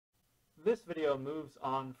This video moves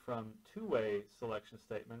on from two-way selection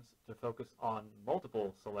statements to focus on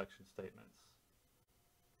multiple selection statements.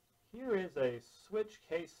 Here is a switch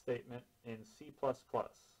case statement in C++.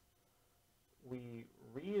 We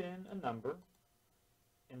read in a number,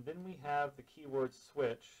 and then we have the keyword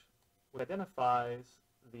switch, which identifies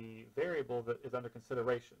the variable that is under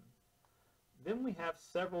consideration. Then we have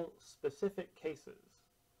several specific cases.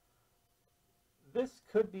 This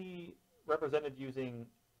could be represented using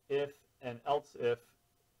if and else if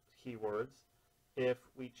keywords if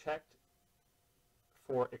we checked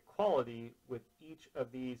for equality with each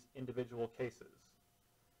of these individual cases.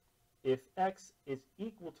 If x is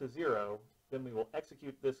equal to 0, then we will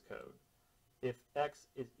execute this code. If x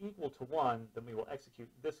is equal to 1, then we will execute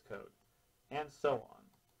this code, and so on.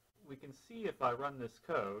 We can see if I run this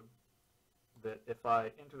code that if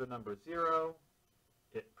I enter the number 0,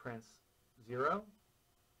 it prints 0.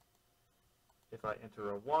 If I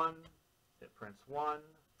enter a 1, it prints 1.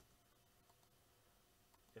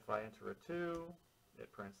 If I enter a 2,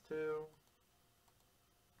 it prints 2.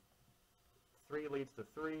 3 leads to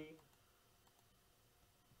 3.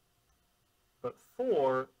 But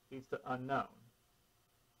 4 leads to unknown.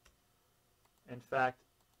 In fact,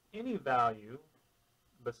 any value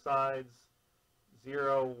besides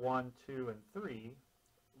 0, 1, 2, and 3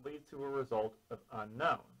 leads to a result of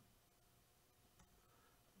unknown.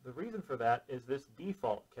 The reason for that is this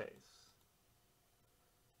default case.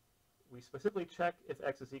 We specifically check if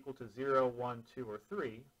x is equal to 0, 1, 2, or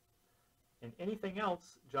 3, and anything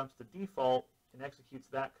else jumps to default and executes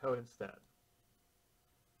that code instead.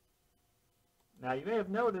 Now you may have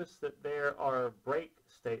noticed that there are break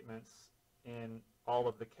statements in all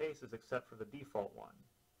of the cases except for the default one.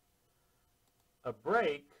 A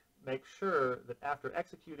break makes sure that after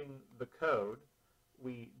executing the code,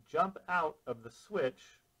 we jump out of the switch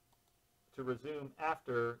to resume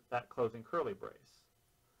after that closing curly brace.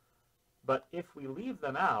 But if we leave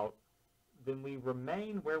them out, then we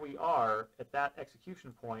remain where we are at that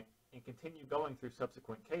execution point and continue going through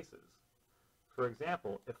subsequent cases. For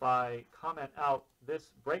example, if I comment out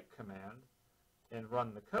this break command and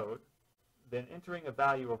run the code, then entering a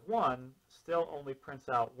value of 1 still only prints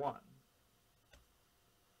out 1.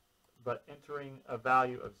 But entering a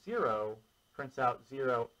value of 0 prints out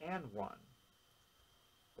 0 and 1.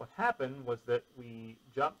 What happened was that we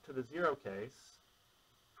jumped to the 0 case,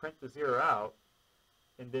 print the 0 out,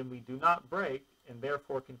 and then we do not break and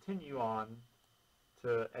therefore continue on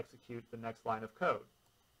to execute the next line of code.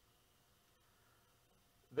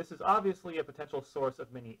 This is obviously a potential source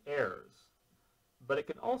of many errors, but it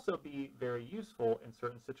can also be very useful in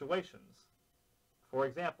certain situations. For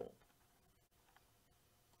example,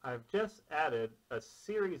 I've just added a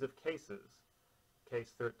series of cases,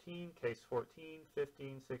 case 13, case 14,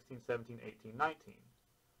 15, 16, 17, 18, 19.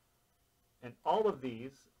 And all of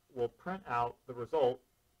these will print out the result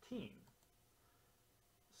teen.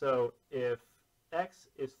 So if x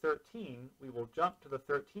is 13, we will jump to the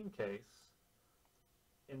 13 case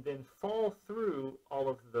and then fall through all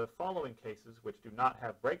of the following cases which do not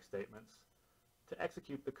have break statements to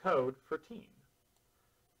execute the code for teen.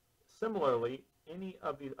 Similarly, any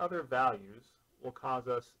of these other values will cause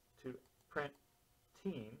us to print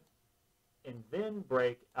teen and then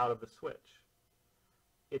break out of the switch.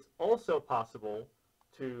 It's also possible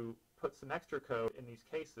to put some extra code in these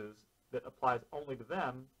cases that applies only to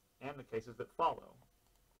them and the cases that follow.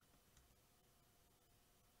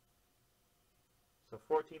 So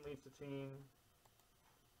 14 leads to teen,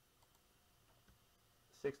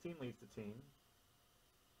 16 leads to teen,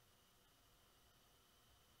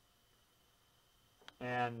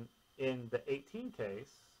 and in the 18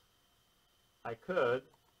 case, I could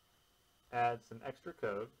add some extra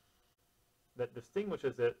code that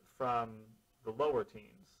distinguishes it from the lower teens.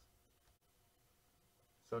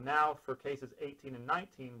 So now for cases 18 and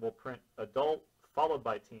 19, we'll print adult followed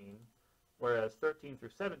by teen, whereas 13 through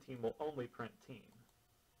 17 will only print teen.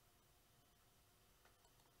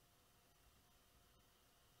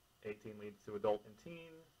 '18 leads to adult and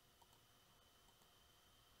teen.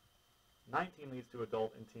 19 leads to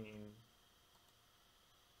adult and teen.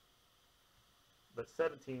 But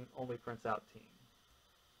 17 only prints out teen.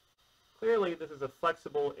 Clearly, this is a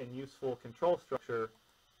flexible and useful control structure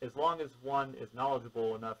as long as one is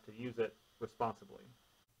knowledgeable enough to use it responsibly.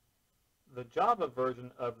 The Java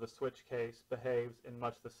version of the switch case behaves in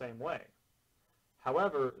much the same way.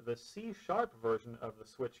 However, the C# version of the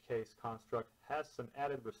switch case construct has some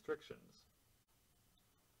added restrictions.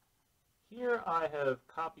 Here I have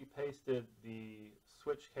copy-pasted the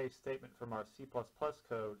switch case statement from our C++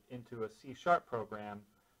 code into a C# program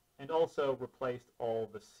and also replaced all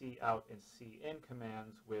the cout and cin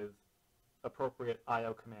commands with appropriate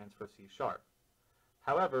I/O commands for C#.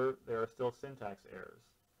 However, there are still syntax errors.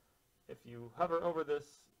 If you hover over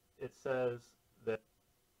this, it says that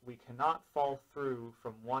we cannot fall through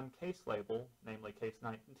from one case label, namely case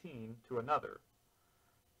 19, to another.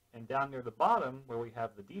 And down near the bottom, where we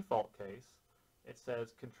have the default case, it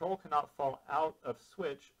says control cannot fall out of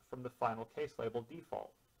switch from the final case label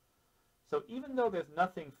default. So even though there's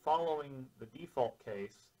nothing following the default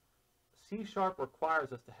case, C#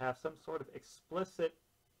 requires us to have some sort of explicit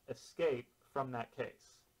escape from that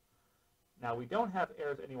case. Now we don't have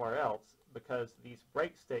errors anywhere else because these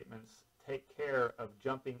break statements take care of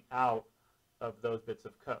jumping out of those bits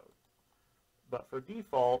of code. But for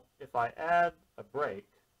default, if I add a break,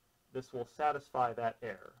 this will satisfy that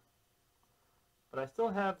error. But I still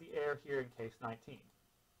have the error here in case 19.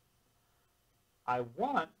 I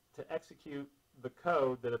want to execute the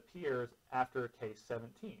code that appears after case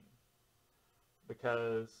 17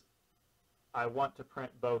 because I want to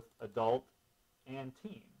print both adult and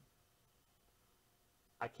teen.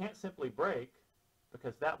 I can't simply break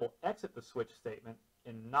because that will exit the switch statement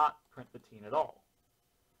and not print the teen at all.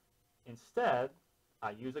 Instead,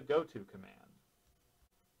 I use a goto command.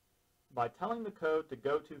 By telling the code to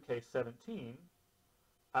go to case 17,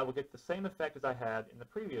 I will get the same effect as I had in the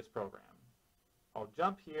previous program. I'll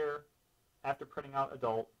jump here after printing out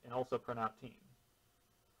adult and also print out teen.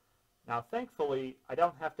 Now thankfully, I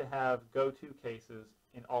don't have to have goto cases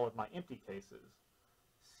in all of my empty cases.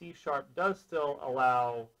 C# does still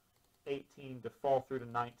allow 18 to fall through to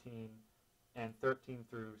 19 and 13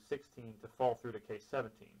 through 16 to fall through to case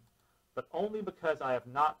 17, but only because I have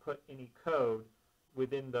not put any code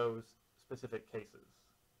within those specific cases.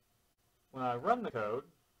 When I run the code,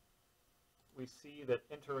 we see that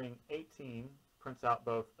entering 18 prints out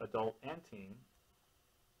both adult and teen,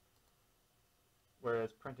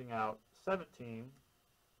 whereas printing out 17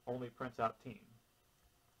 only prints out teen.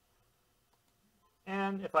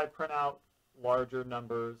 And if I print out larger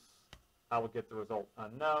numbers, I will get the result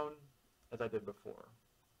unknown, as I did before,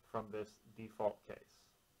 from this default case.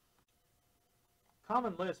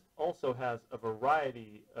 Common Lisp also has a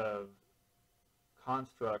variety of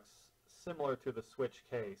constructs similar to the switch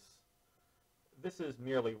case. This is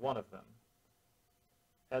merely one of them.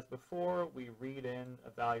 As before, we read in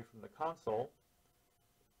a value from the console.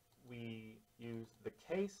 We use the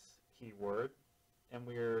case keyword, and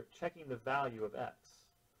we're checking the value of x.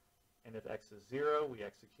 And if x is 0, we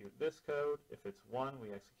execute this code. If it's 1,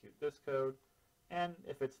 we execute this code. And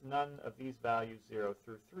if it's none of these values, 0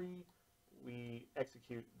 through 3, we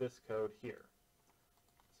execute this code here.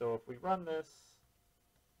 So if we run this,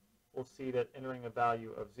 we'll see that entering a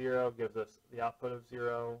value of 0 gives us the output of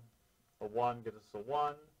 0, a 1 gives us a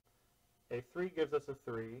 1, a 3 gives us a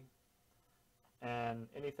 3, and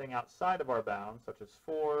anything outside of our bounds, such as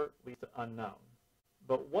 4, leads to unknown.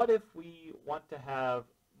 But what if we want to have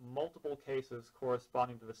multiple cases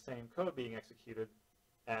corresponding to the same code being executed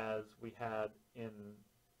as we had in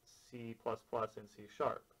C++ and C#?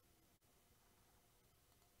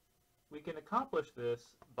 We can accomplish this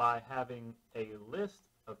by having a list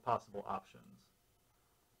of possible options.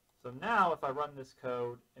 So now if I run this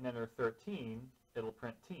code and enter 13, it'll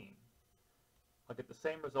print teen. I'll get the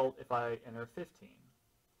same result if I enter 15.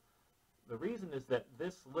 The reason is that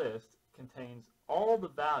this list contains all the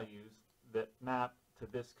values that map to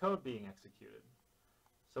this code being executed.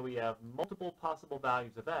 So we have multiple possible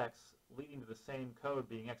values of x leading to the same code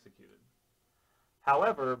being executed.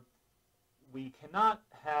 However, we cannot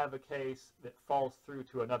have a case that falls through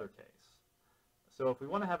to another case. So if we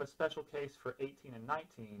want to have a special case for 18 and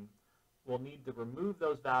 19, we'll need to remove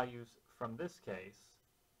those values from this case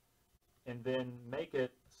and then make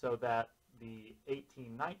it so that the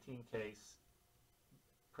 18-19 case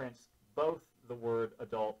prints both the word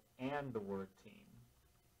adult and the word teen,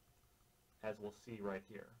 as we'll see right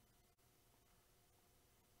here.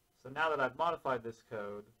 So now that I've modified this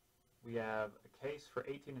code, we have a case for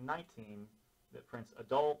 18 and 19 that prints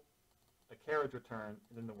adult, a carriage return,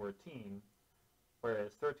 and then the word teen,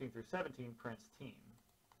 whereas 13 through 17 prints teen.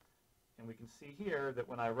 And we can see here that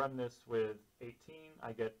when I run this with 18,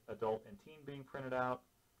 I get adult and teen being printed out.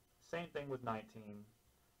 Same thing with 19.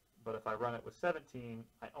 But if I run it with 17,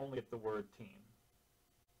 I only get the word teen.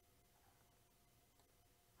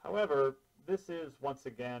 However, this is once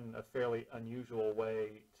again a fairly unusual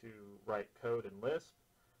way to write code in Lisp.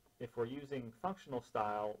 If we're using functional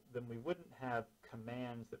style, then we wouldn't have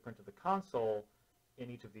commands that print to the console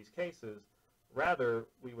in each of these cases. Rather,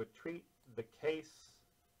 we would treat the case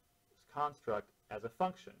construct as a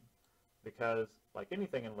function, because like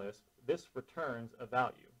anything in Lisp, this returns a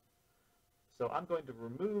value. So I'm going to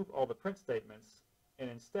remove all the print statements and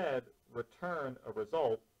instead return a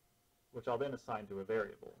result, which I'll then assign to a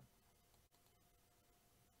variable.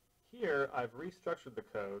 Here, I've restructured the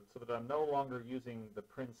code so that I'm no longer using the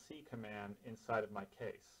printc command inside of my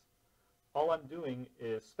case. All I'm doing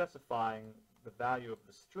is specifying the value of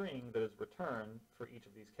the string that is returned for each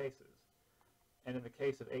of these cases. And in the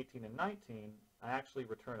case of 18 and 19, I actually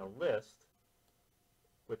return a list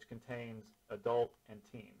which contains adult and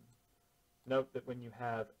teen. Note that when you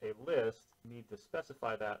have a list, you need to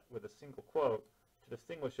specify that with a single quote to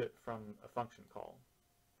distinguish it from a function call.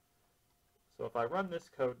 So if I run this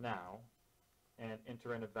code now and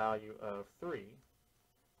enter in a value of 3,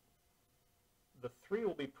 the 3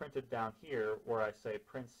 will be printed down here where I say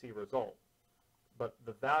printc result, but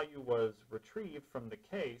the value was retrieved from the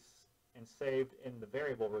case and saved in the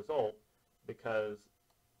variable result because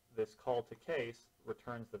this call to case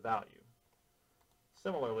returns the value.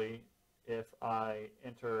 Similarly, if I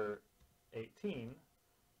enter 18,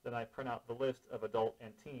 then I print out the list of adult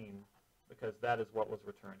and teen because that is what was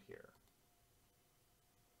returned here.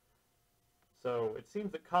 So it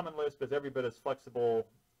seems that Common Lisp is every bit as flexible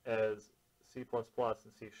as C++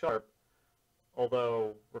 and C#,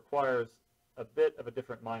 although requires a bit of a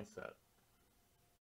different mindset.